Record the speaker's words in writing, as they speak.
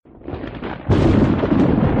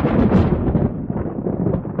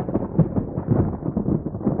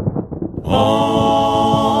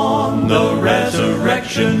On the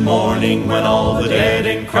resurrection morning, when all the dead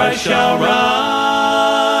in Christ shall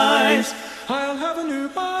rise, I'll have a new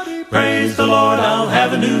body. praise the Lord, I'll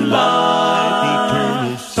have a new life.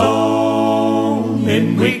 Eternal soul,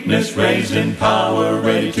 in weakness raised in power,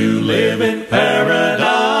 ready to live in paradise.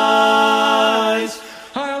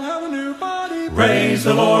 I'll have a new body. Praise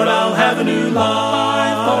the Lord, I'll have a new life.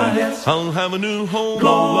 Oh yes, I'll have a new home.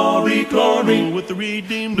 glory, glory, With the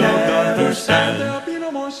redeemed never of stand. There'll be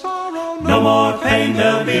no more sorrow. No more pain,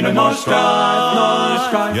 there'll be no more strife, no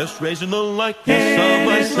strife. Yes, raised in the likeness In of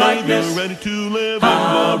my His Savior, likeness, ready to live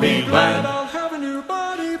I'll in be love. glad. I'll have a new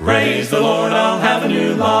body. Praise the Lord, I'll have a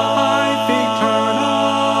new life eternal.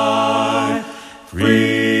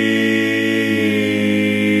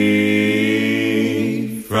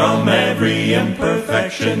 Free from every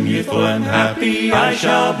imperfection, youthful and happy I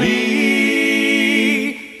shall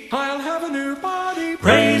be. I'll have a new body.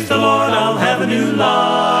 Praise the Lord, I'll have a new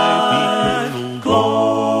life.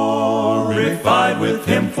 Glorified with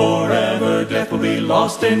Him forever, death will be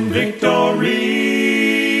lost in victory.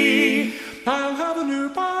 I'll have a new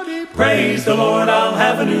body. Praise the Lord, I'll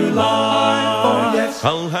have a new life. Oh yes,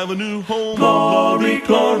 I'll have a new home. glory,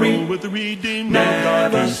 glory, With the redeemed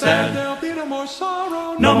never of stand. There'll be no more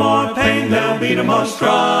sorrow. No more pain, there'll be no more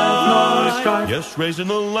strife, no strife. Yes, raised in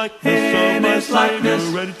the likeness In of my His likeness,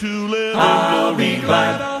 Savior, ready to live in I'll love. be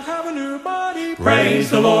glad. I'll have a new body. Praise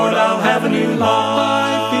the Lord, I'll have a new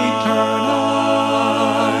life eternal.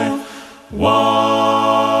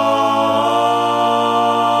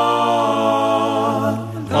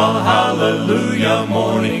 One hallelujah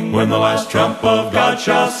morning, when the last trump of God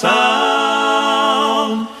shall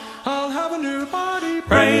sound. I'll have a new body.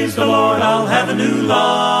 Praise the Lord, I'll have a new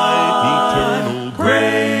life Eternal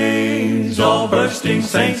praise. All bursting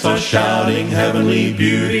saints are shouting heavenly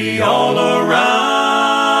beauty all around.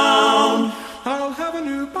 I'll have a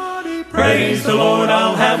new body. Praise the Lord,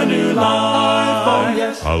 I'll have a new life. Oh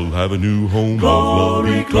yes, I'll have a new home.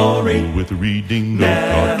 glory, glory, With the redeemed of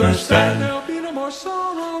never God. stand. There'll be no more sorrow.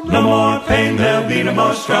 No more pain, there'll be no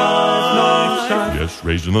more strife, no strife. Yes,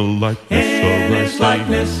 raised in the likeness In of my His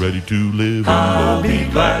likeness, Savior, ready to live in I'll love. be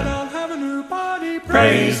glad. I'll have a new body.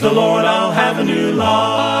 Praise the Lord, I'll have a new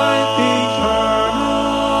life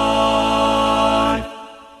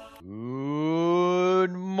eternal.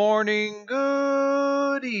 Good morning,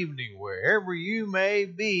 good evening, wherever you may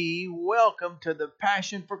be. Welcome to the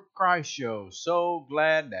Passion for Christ show. So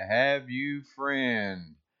glad to have you,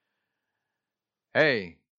 friend.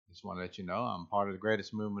 Hey, just want to let you know I'm part of the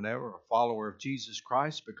greatest movement ever, a follower of Jesus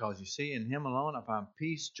Christ, because you see, in Him alone I find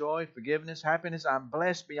peace, joy, forgiveness, happiness. I'm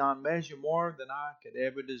blessed beyond measure, more than I could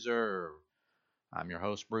ever deserve. I'm your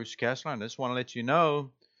host, Bruce Kessler, and I just want to let you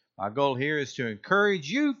know my goal here is to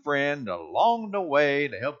encourage you, friend, along the way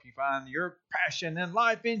to help you find your passion and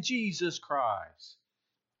life in Jesus Christ.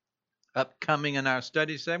 Upcoming in our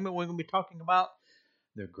study segment, we're going to be talking about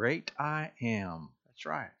the great I am. That's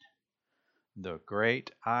right. The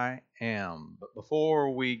great I am. But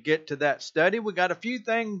before we get to that study, we got a few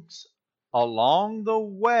things along the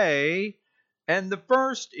way. And the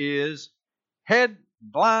first is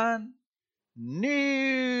headline news.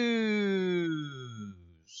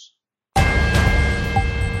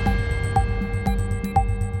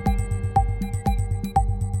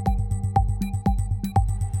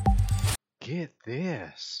 Get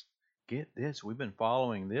this. Get this. We've been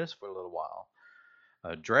following this for a little while.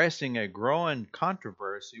 Addressing a growing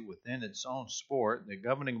controversy within its own sport, the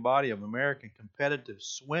governing body of American competitive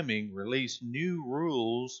swimming released new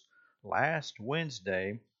rules last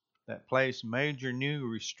Wednesday that place major new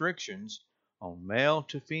restrictions on male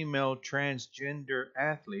to female transgender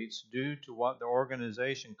athletes due to what the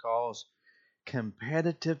organization calls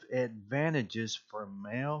competitive advantages for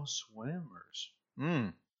male swimmers.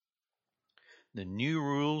 The new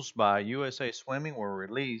rules by USA Swimming were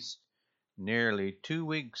released nearly 2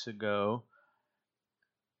 weeks ago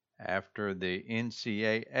after the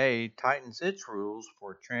NCAA tightens its rules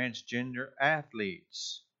for transgender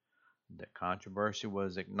athletes. The controversy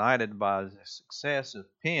was ignited by the success of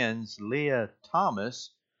Penn's Leah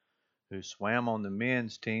Thomas, who swam on the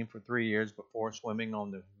men's team for 3 years before swimming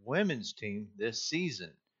on the women's team this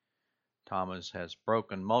season. Thomas has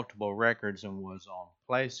broken multiple records and was on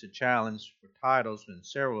place to challenge for titles in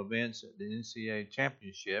several events at the NCAA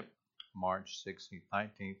Championship, March 16th,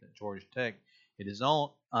 19th at Georgia Tech. It is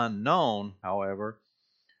unknown, however,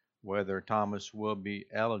 whether Thomas will be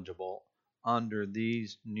eligible under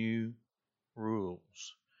these new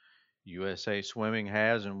rules. USA Swimming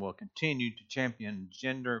has and will continue to champion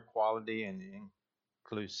gender equality and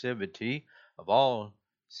inclusivity of all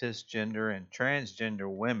cisgender and transgender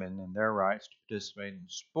women and their rights to participate in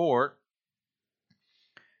sport.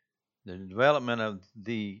 The development of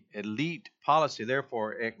the elite policy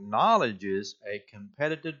therefore acknowledges a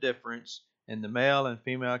competitive difference in the male and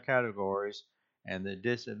female categories and the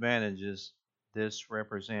disadvantages this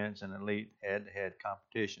represents in elite head-to-head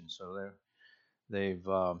competition. So they've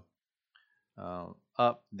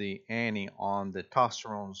upped the ante on the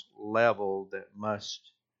testosterone's level that must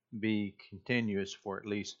be continuous for at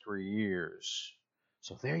least 3 years.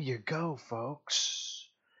 So there you go, folks.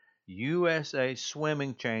 USA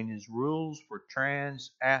Swimming changes rules for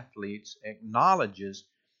trans athletes, acknowledges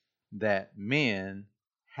that men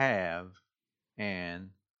have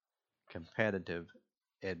an competitive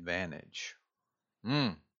advantage.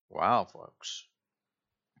 Wow, folks.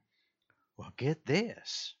 Well, get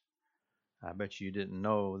this. I bet you didn't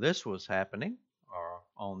know this was happening or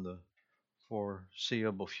on the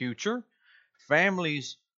foreseeable future.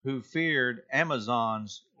 Families who feared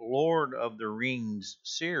Amazon's Lord of the Rings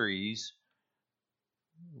series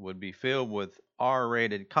would be filled with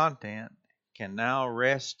R-rated content can now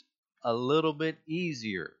rest a little bit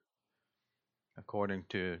easier. According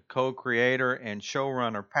to co-creator and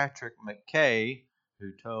showrunner Patrick McKay,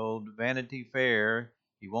 who told Vanity Fair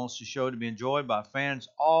he wants the show to be enjoyed by fans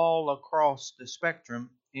all across the spectrum,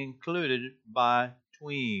 included by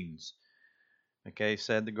tweens. McKay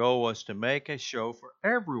said the goal was to make a show for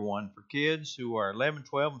everyone, for kids who are 11,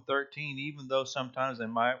 12, and 13, even though sometimes they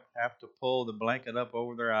might have to pull the blanket up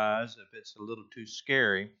over their eyes if it's a little too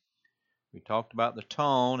scary. We talked about the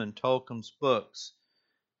tone in Tolkien's books.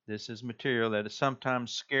 This is material that is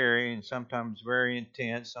sometimes scary and sometimes very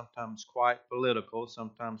intense, sometimes quite political,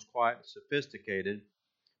 sometimes quite sophisticated,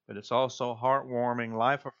 but it's also heartwarming,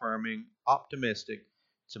 life-affirming, optimistic.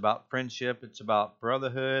 It's about friendship, it's about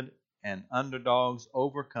brotherhood, and underdogs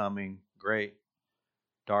overcoming great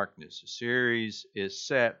darkness. The series is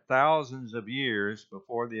set thousands of years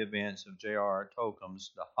before the events of J.R.R.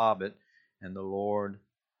 Tolkien's The Hobbit and The Lord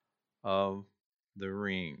of the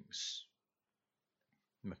Rings.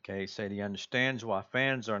 McKay said he understands why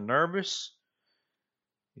fans are nervous.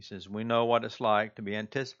 He says, we know what it's like to be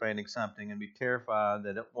anticipating something and be terrified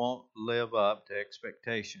that it won't live up to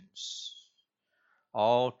expectations.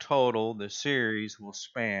 All total, the series will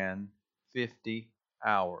span 50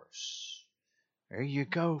 hours. There you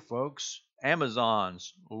go, folks.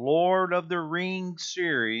 Amazon's Lord of the Rings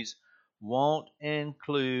series won't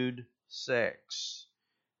include sex.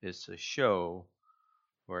 It's a show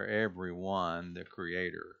for everyone, the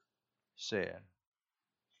creator said.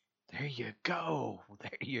 There you go.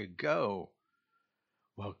 There you go.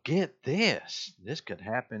 Well, get this. This could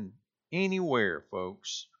happen anywhere,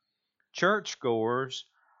 folks. Churchgoers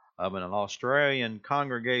of an Australian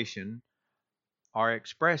congregation are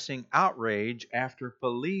expressing outrage after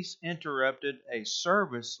police interrupted a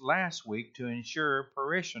service last week to ensure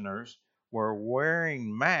parishioners were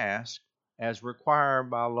wearing masks as required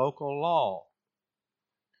by local law.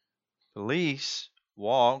 Police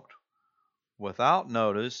walked without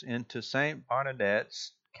notice into St.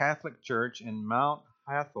 Bernadette's Catholic Church in Mount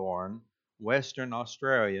Hawthorn, Western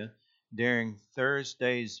Australia, during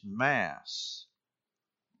Thursday's Mass.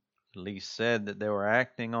 Police said that they were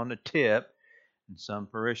acting on a tip, and some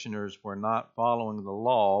parishioners were not following the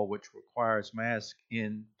law, which requires masks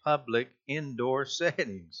in public indoor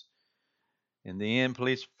settings. In the end,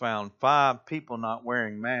 police found 5 people not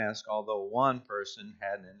wearing masks, although one person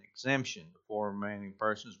had an exemption. The 4 remaining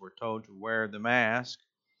persons were told to wear the mask.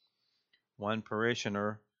 One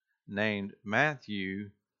parishioner named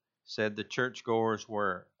Matthew said the churchgoers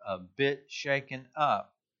were a bit shaken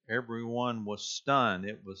up. Everyone was stunned.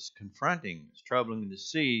 It was confronting. It's troubling to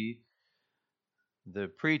see the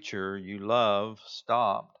preacher you love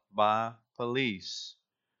stopped by police.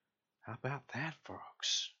 How about that,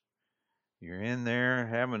 folks? You're in there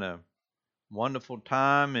having a wonderful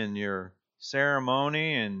time in your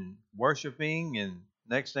ceremony and worshiping, and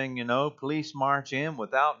next thing you know, police march in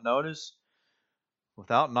without notice,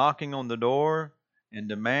 without knocking on the door, and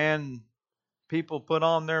demand people put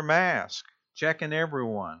on their mask, checking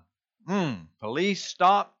everyone. Police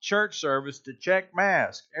stopped church service to check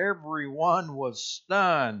masks. Everyone was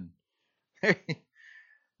stunned.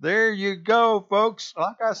 There you go, folks.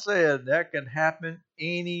 Like I said, that can happen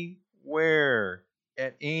anywhere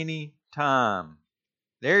at any time.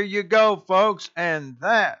 There you go, folks. And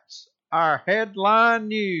that's our headline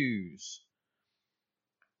news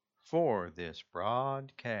for this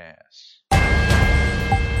broadcast.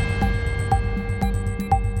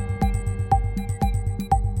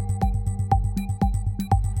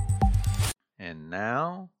 And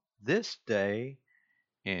now, this day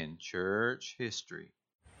in church history.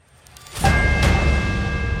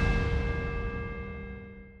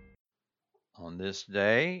 On this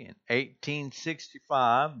day, in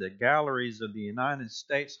 1865, the galleries of the United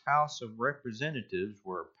States House of Representatives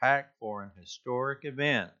were packed for an historic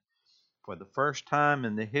event. For the first time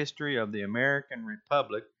in the history of the American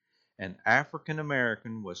Republic, an African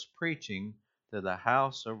American was preaching to the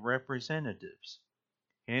House of Representatives.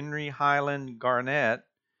 Henry Highland Garnett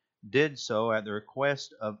did so at the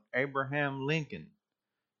request of Abraham Lincoln.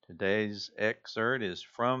 Today's excerpt is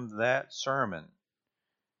from that sermon.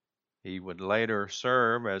 He would later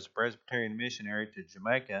serve as Presbyterian missionary to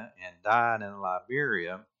Jamaica and died in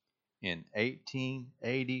Liberia in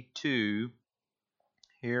 1882.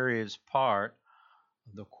 Here is part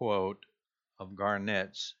of the quote of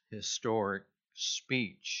Garnett's historic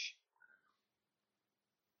speech.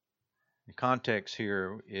 The context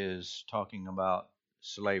here is talking about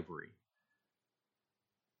slavery.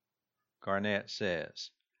 Garnett says,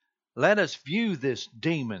 "Let us view this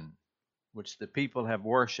demon which the people have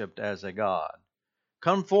worshipped as a god.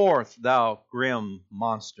 Come forth, thou grim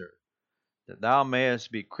monster, that thou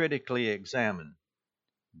mayest be critically examined.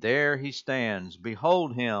 There he stands,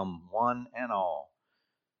 behold him, one and all.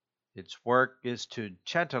 Its work is to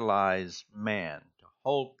chattelize man, to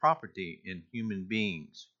hold property in human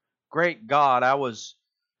beings. Great God, I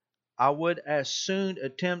would as soon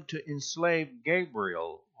attempt to enslave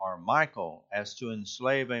Gabriel or Michael as to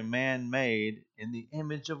enslave a man made in the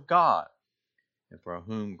image of God, and for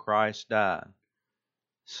whom Christ died.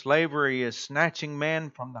 Slavery is snatching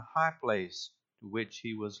man from the high place to which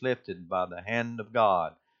he was lifted by the hand of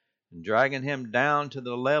God, and dragging him down to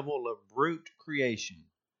the level of brute creation,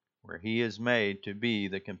 where he is made to be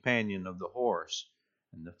the companion of the horse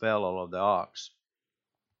and the fellow of the ox.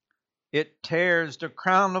 It tears the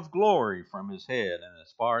crown of glory from his head, and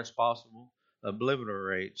as far as possible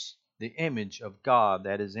obliterates the image of God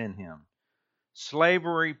that is in him.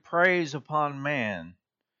 Slavery preys upon man,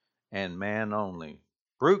 and man only.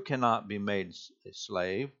 Brute cannot be made a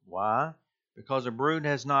slave. Why? Because a brute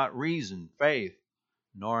has not reason, faith,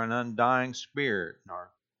 nor an undying spirit,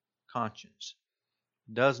 nor conscience.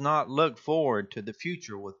 It does not look forward to the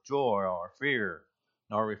future with joy or fear,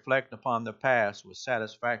 nor reflect upon the past with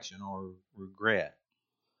satisfaction or regret.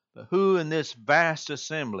 But who in this vast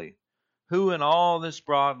assembly, who in all this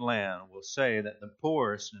broad land will say that the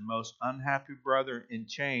poorest and most unhappy brother in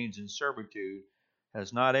chains and servitude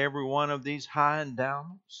has not every one of these high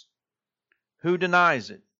endowments? Who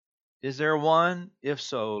denies it? Is there one? If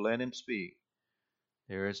so, let him speak.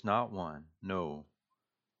 There is not one. No,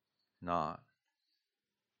 not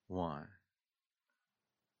one.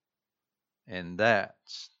 And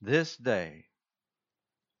that's this day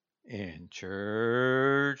in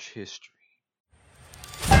church history.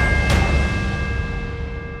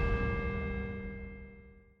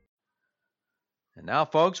 And now,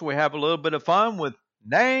 folks, we have a little bit of fun with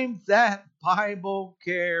Name That Bible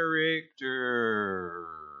Character.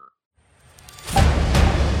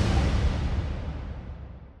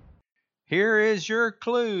 Here is your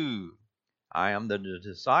clue. I am the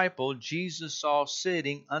disciple Jesus saw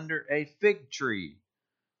sitting under a fig tree.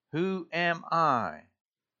 Who am I?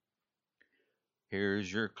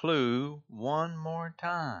 Here's your clue one more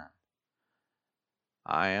time.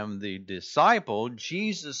 I am the disciple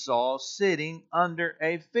Jesus saw sitting under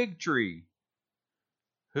a fig tree.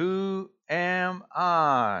 Who am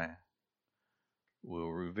I? We'll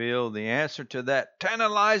reveal the answer to that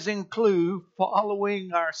tantalizing clue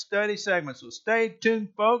following our study segment. So stay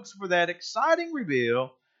tuned, folks, for that exciting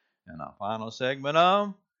reveal in our final segment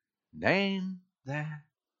of Name That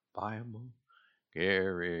Bible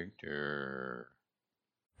Character.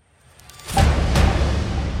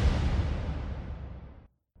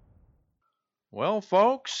 Well,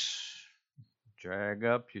 folks, drag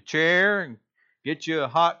up your chair and get you a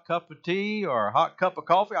hot cup of tea or a hot cup of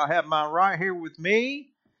coffee. I have mine right here with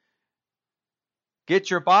me. Get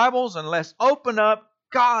your Bibles and let's open up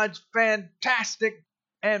God's fantastic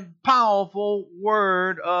and powerful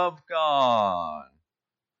Word of God.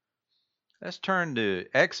 Let's turn to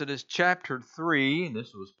Exodus chapter 3.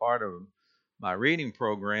 This was part of my reading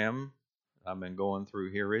program I've been going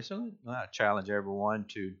through here recently. I challenge everyone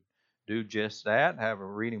to do just that, have a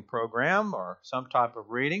reading program or some type of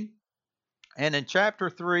reading. And in chapter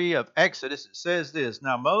 3 of Exodus, it says this: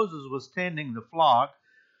 Now Moses was tending the flock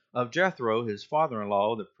of Jethro, his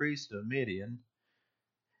father-in-law, the priest of Midian,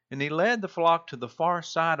 and he led the flock to the far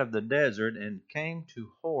side of the desert and came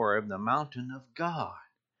to Horeb, the mountain of God.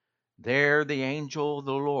 There the angel of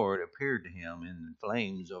the Lord appeared to him in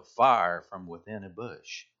flames of fire from within a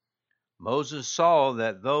bush. Moses saw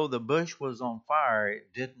that though the bush was on fire,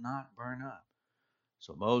 it did not burn up.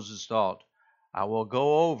 So Moses thought, I will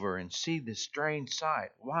go over and see this strange sight,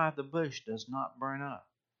 why the bush does not burn up.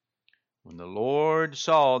 When the Lord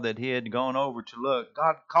saw that he had gone over to look,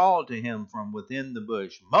 God called to him from within the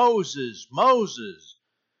bush, Moses, Moses.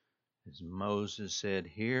 As Moses said,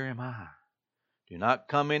 Here am I. Do not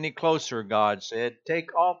come any closer, God said.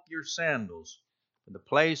 Take off your sandals, for the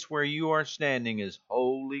place where you are standing is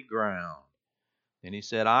holy ground. And he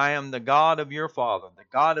said, I am the God of your father, the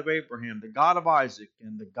God of Abraham, the God of Isaac,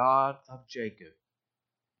 and the God of Jacob.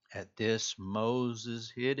 At this,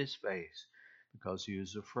 Moses hid his face because he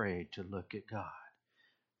was afraid to look at God.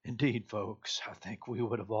 Indeed, folks, I think we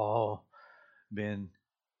would have all been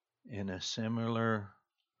in a similar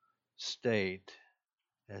state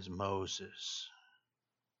as Moses,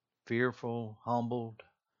 fearful, humbled,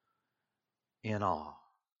 in awe.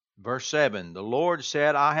 Verse 7, the Lord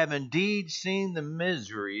said, I have indeed seen the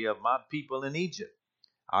misery of my people in Egypt.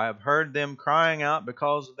 I have heard them crying out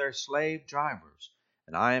because of their slave drivers,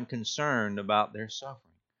 and I am concerned about their suffering.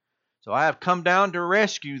 So I have come down to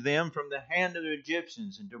rescue them from the hand of the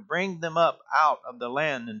Egyptians and to bring them up out of the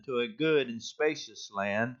land into a good and spacious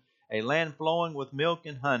land, a land flowing with milk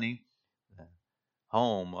and honey, the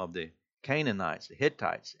home of the Canaanites, the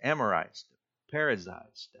Hittites, the Amorites, the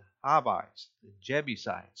Perizzites, the Hivites, the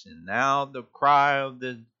Jebusites. And now the cry of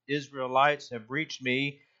the Israelites have reached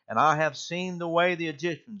me, and I have seen the way the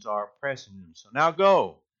Egyptians are oppressing them. So now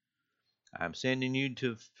go. I am sending you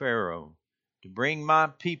to Pharaoh to bring my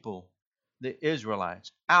people, the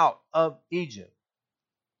Israelites, out of Egypt.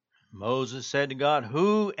 Moses said to God,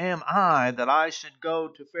 Who am I that I should go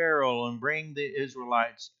to Pharaoh and bring the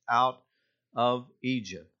Israelites out of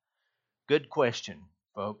Egypt? Good question,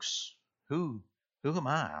 folks. Who am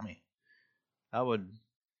I? I mean, I would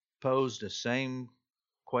pose the same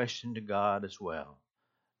question to God as well.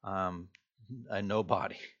 I'm a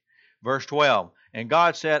nobody. Verse 12, and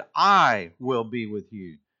God said, I will be with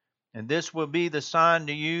you. And this will be the sign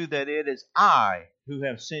to you that it is I who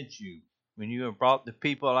have sent you. When you have brought the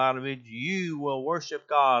people out of Egypt, you will worship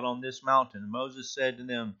God on this mountain. And Moses said to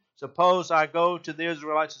them, Suppose I go to the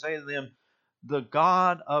Israelites and say to them, The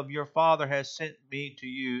God of your father has sent me to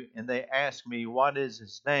you, and they ask me, What is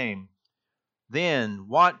his name? Then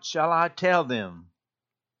what shall I tell them?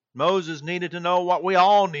 Moses needed to know what we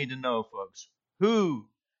all need to know, folks. Who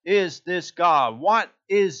is this God? What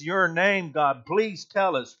is your name, God? Please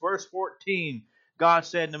tell us. Verse 14, God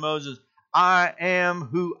said to Moses, I am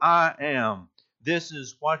who I am. This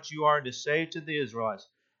is what you are to say to the Israelites.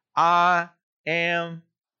 I am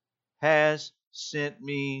has sent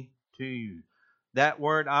me to you. That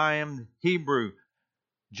word I am, Hebrew.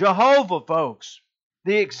 Jehovah, folks.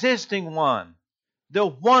 The existing one. The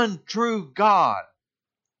one true God.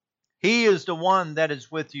 He is the one that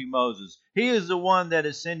is with you, Moses. He is the one that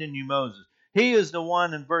is sending you, Moses. He is the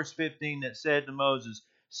one in verse 15 that said to Moses,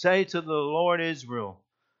 Say to the Lord Israel,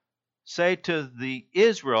 say to the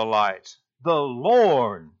Israelites, the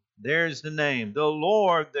Lord, there's the name, the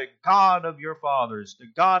Lord, the God of your fathers, the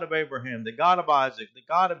God of Abraham, the God of Isaac, the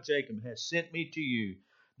God of Jacob has sent me to you.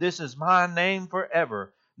 This is my name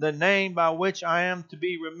forever, the name by which I am to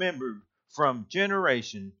be remembered from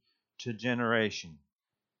generation to generation.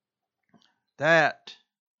 That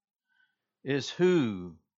is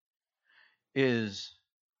who is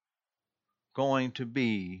going to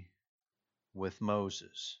be with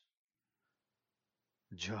Moses.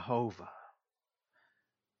 Jehovah.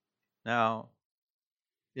 Now,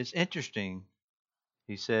 it's interesting,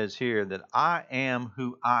 he says here, that I am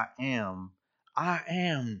who I am. I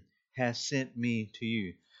am has sent me to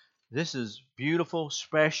you. This is beautiful,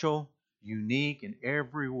 special, unique in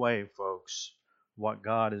every way, folks, what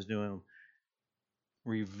God is doing.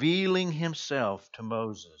 Revealing himself to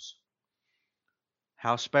Moses.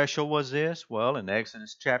 How special was this? Well, in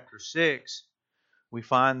Exodus chapter 6, we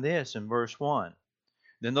find this in verse 1.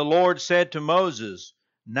 Then the Lord said to Moses,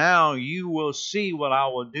 Now you will see what I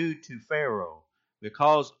will do to Pharaoh.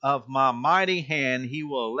 Because of my mighty hand he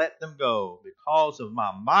will let them go. Because of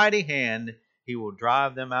my mighty hand he will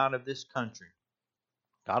drive them out of this country.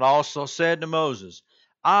 God also said to Moses,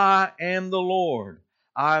 I am the Lord.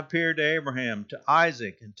 I appeared to Abraham, to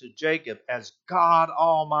Isaac, and to Jacob as God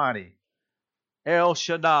Almighty. El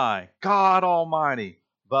Shaddai, God Almighty.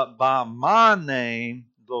 But by my name,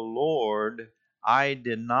 the Lord, I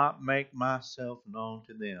did not make myself known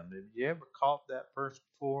to them. Have you ever caught that verse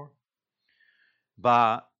before?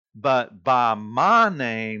 But by my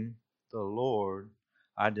name, the Lord,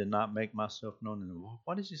 I did not make myself known to them.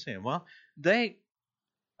 What is he saying? Well, they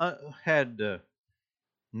had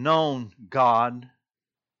known God.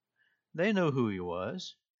 They knew who he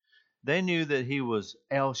was. They knew that he was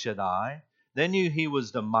El Shaddai. They knew he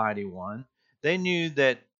was the mighty one. They knew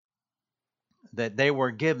that they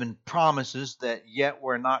were given promises that yet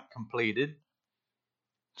were not completed.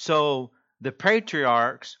 So the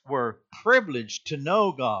patriarchs were privileged to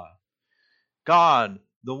know God. God,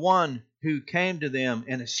 the one who came to them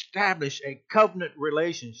and established a covenant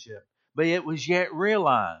relationship, but it was yet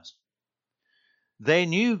realized. They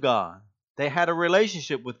knew God. They had a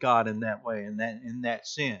relationship with God in that way, in that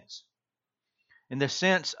sense. In the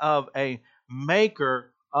sense of a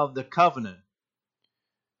maker of the covenant.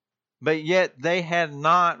 But yet they had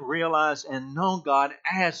not realized and known God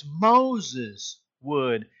as Moses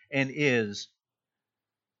would and is.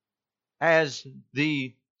 As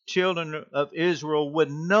the children of Israel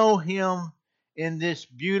would know Him in this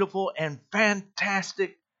beautiful and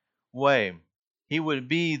fantastic way. He would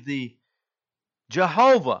be the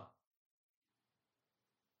Jehovah,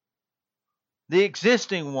 the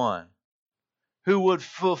existing one, who would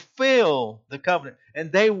fulfill the covenant,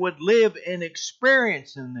 and they would live and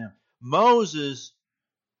experience in them. Moses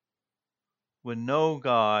would know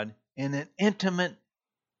God in an intimate,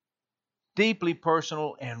 deeply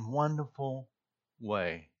personal, and wonderful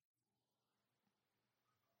way.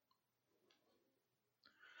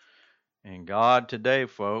 And God today,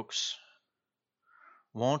 folks,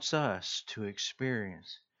 wants us to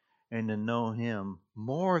experience and to know Him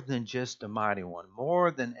more than just the mighty one, more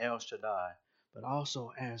than El Shaddai, but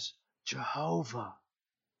also as Jehovah,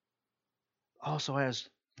 also as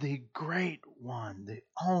the great one, the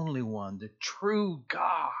only one, the true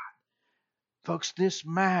God. Folks, this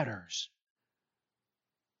matters.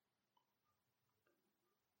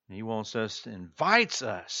 He wants us, invites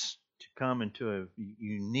us to come into a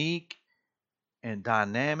unique and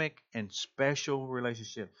dynamic and special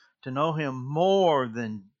relationship, to know Him more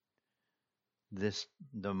than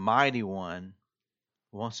the mighty one.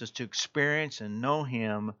 Wants us to experience and know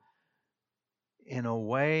Him in a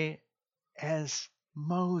way as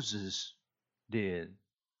Moses did.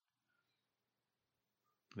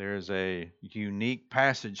 There's a unique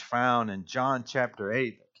passage found in John chapter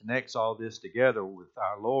 8 that connects all this together with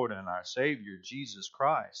our Lord and our Savior, Jesus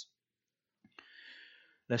Christ.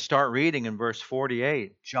 Let's start reading in verse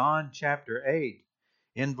 48. John chapter 8,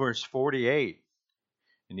 in verse 48.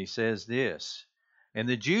 And he says this, "And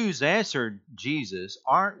the Jews answered Jesus,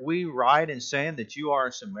 'Aren't we right in saying that you are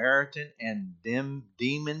a Samaritan and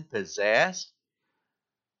demon possessed?'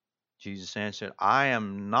 Jesus answered, 'I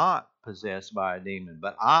am not possessed by a demon,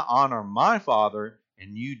 but I honor my Father,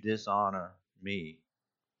 and you dishonor me.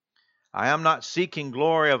 I am not seeking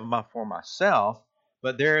glory for myself,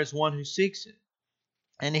 but there is one who seeks it,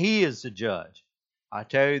 and He is the judge. I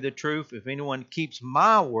tell you the truth, if anyone keeps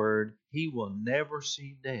my word, he will never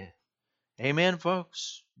see death.'" Amen,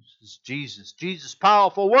 folks. This is Jesus. Jesus'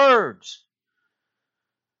 powerful words.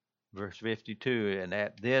 Verse 52, "And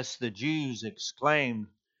at this the Jews exclaimed,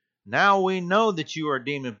 'Now we know that you are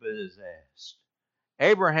demon possessed.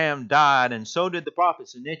 Abraham died, and so did the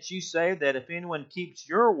prophets, and yet you say that if anyone keeps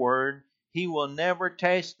your word, he will never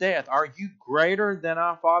taste death. Are you greater than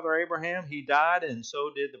our father Abraham? He died, and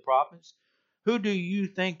so did the prophets. Who do you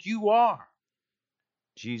think you are?'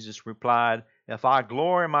 Jesus replied, 'If I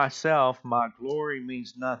glory myself, my glory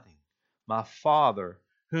means nothing. My Father,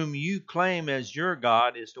 whom you claim as your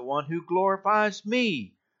God, is the one who glorifies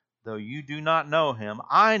me. Though you do not know Him,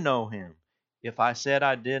 I know Him. If I said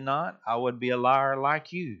I did not, I would be a liar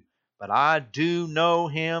like you. But I do know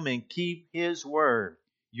Him and keep His word.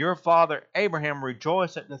 Your father Abraham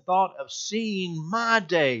rejoiced at the thought of seeing my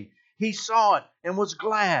day. He saw it and was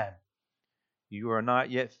glad.' 'You are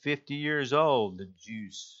not yet 50 years old,' the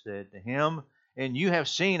Jews said to him, 'and you have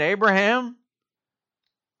seen Abraham?'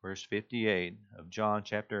 Verse 58 of John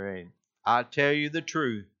chapter 8. "I tell you the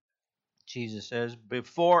truth," Jesus says,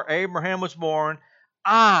 "before Abraham was born,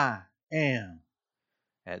 I am."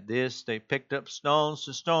 At this they picked up stones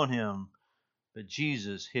to stone him, but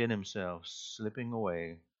Jesus hid himself, slipping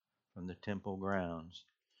away from the temple grounds.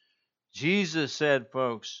 Jesus said,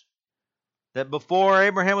 folks, that before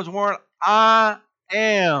Abraham was born, I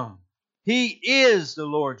am. He is the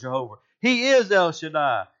Lord Jehovah. He is El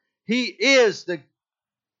Shaddai. He is the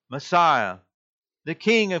Messiah, the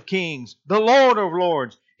King of Kings, the Lord of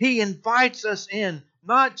Lords. He invites us in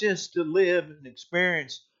not just to live and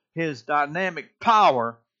experience His dynamic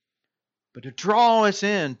power, but to draw us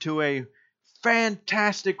into a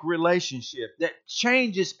fantastic relationship that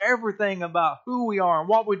changes everything about who we are and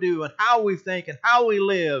what we do and how we think and how we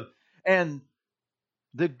live and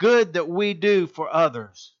the good that we do for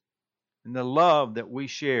others and the love that we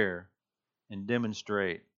share and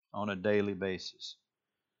demonstrate on a daily basis.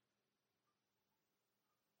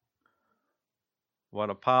 What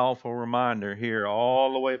a powerful reminder here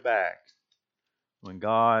all the way back when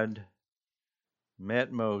God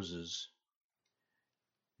met Moses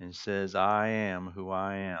and says, I am who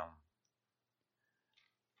I am.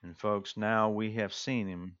 And folks, now we have seen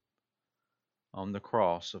him on the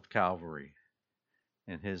cross of Calvary.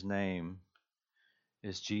 And his name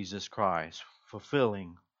is Jesus Christ,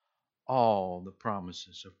 fulfilling all the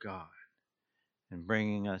promises of God and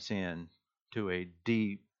bringing us in to a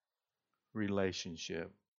deep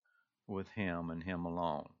relationship with him and him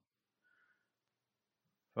alone.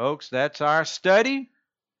 Folks, that's our study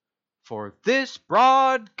for this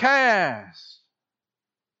broadcast.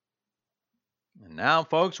 And now,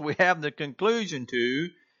 folks, we have the conclusion to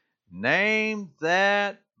name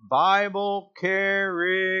that Bible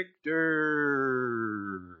character.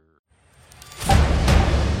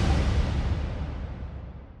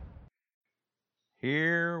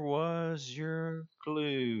 Here was your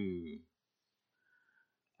clue.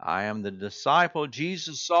 I am the disciple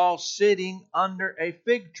Jesus saw sitting under a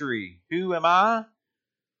fig tree. Who am I?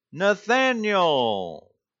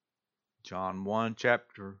 Nathaniel.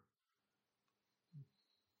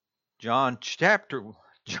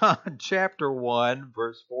 John chapter 1,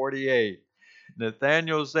 verse 48.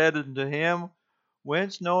 Nathanael said unto him,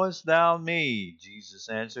 Whence knowest thou me? Jesus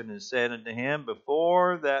answered and said unto him,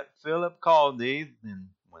 Before that Philip called thee, and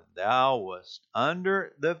when thou wast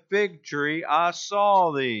under the fig tree, I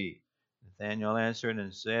saw thee. Nathanael answered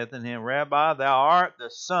and saith unto him, Rabbi, thou art the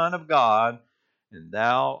Son of God, and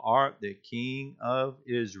thou art the King of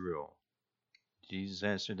Israel. Jesus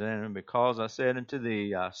answered him, Because I said unto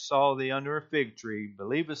thee, I saw thee under a fig tree,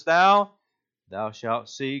 believest thou? Thou shalt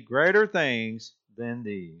see greater things than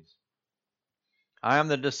these. I am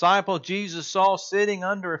the disciple Jesus saw sitting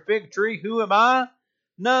under a fig tree. Who am I?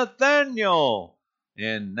 Nathaniel.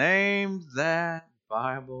 And named that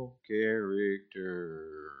Bible character.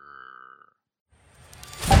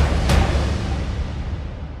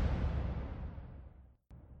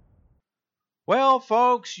 Well,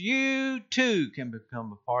 folks, you too can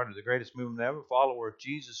become a part of the greatest movement ever, follower of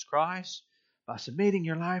Jesus Christ, by submitting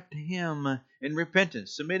your life to Him in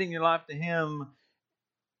repentance, submitting your life to Him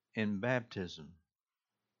in baptism,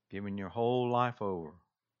 giving your whole life over.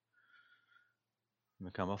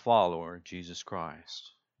 Become a follower of Jesus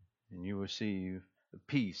Christ, and you will receive the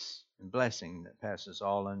peace and blessing that passes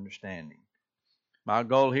all understanding. My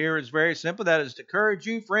goal here is very simple. That is to encourage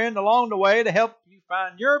you, friend, along the way to help you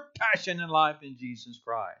find your passion in life in Jesus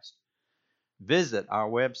Christ. Visit our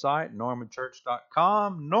website,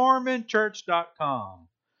 normanchurch.com, normanchurch.com.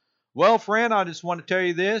 Well, friend, I just want to tell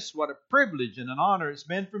you this. What a privilege and an honor it's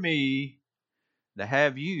been for me to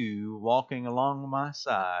have you walking along my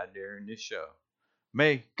side during this show.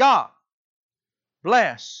 May God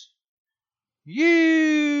bless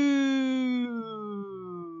you.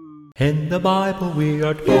 In the Bible we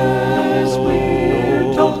are told,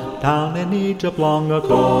 down in Egypt long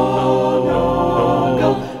ago,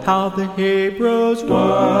 how the Hebrews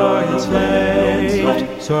were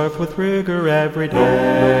enslaved, served with rigor every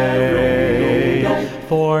day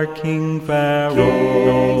for King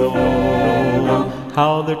Pharaoh,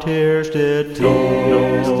 how their tears did flow,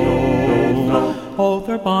 oh,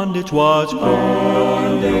 their bondage was great.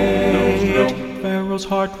 Pharaoh's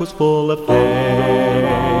heart was full of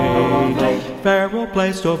hate. Pharaoh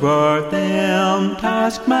placed over them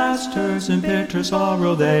taskmasters, in bitter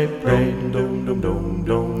sorrow they prayed.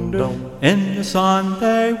 In the sun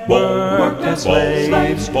they worked as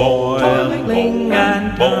slaves, boiling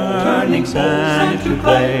and turning sand to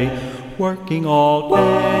clay, working all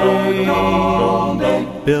day,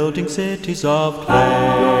 building cities of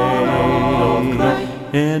clay.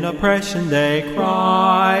 In oppression they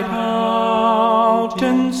cried out,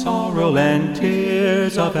 in sorrow and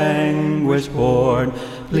tears of anguish poured,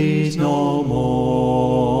 Please no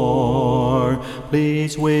more,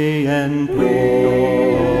 please we implore.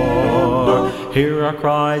 Hear our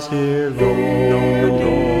cries, dear Lord,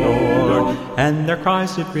 and their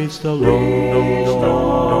cries did reach the Lord.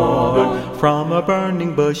 From a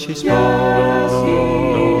burning bush he spoke,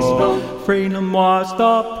 freedom was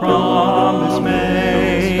the promise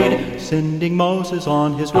made, sending Moses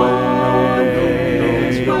on his way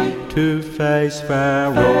to face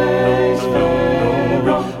Pharaoh.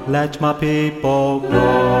 Let my people go.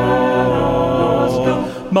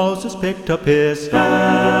 Moses picked up his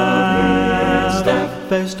staff,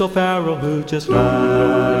 faced old Pharaoh who just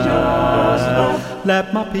laughed.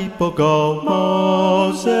 Let my people go,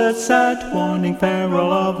 Moses said, warning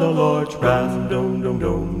Pharaoh of the Lord's wrath.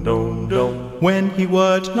 When he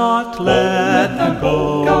would not let them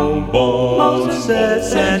go,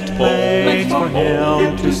 Moses sent plagues for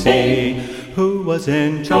him to see who was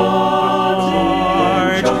in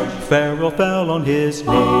charge. Pharaoh fell on his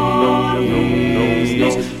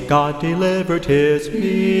knees. God delivered his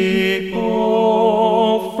people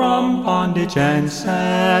from bondage and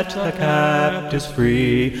set the captives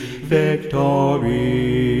free. Victory.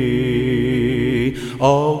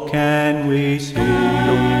 Oh, can we see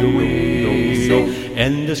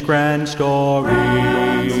in this grand story?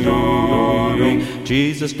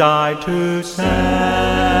 Jesus died to set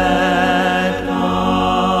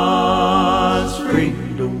us free.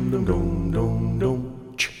 Dum, dum, dum, dum, dum.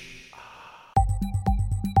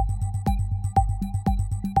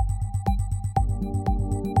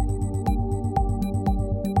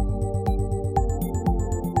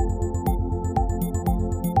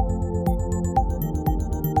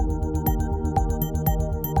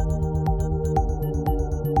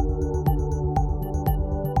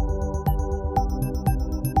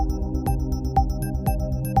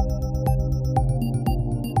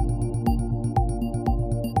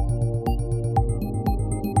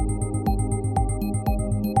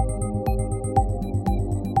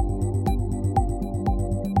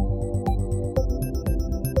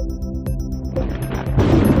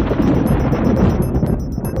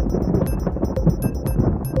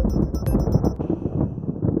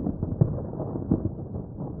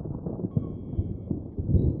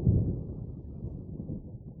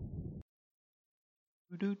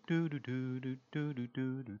 Do do do do do do do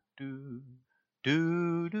do do do.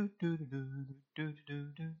 Do do do do do do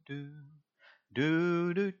do do do.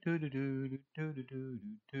 Do do do do do do do do do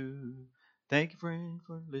do. Thank you, friend,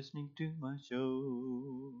 for listening to my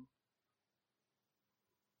show.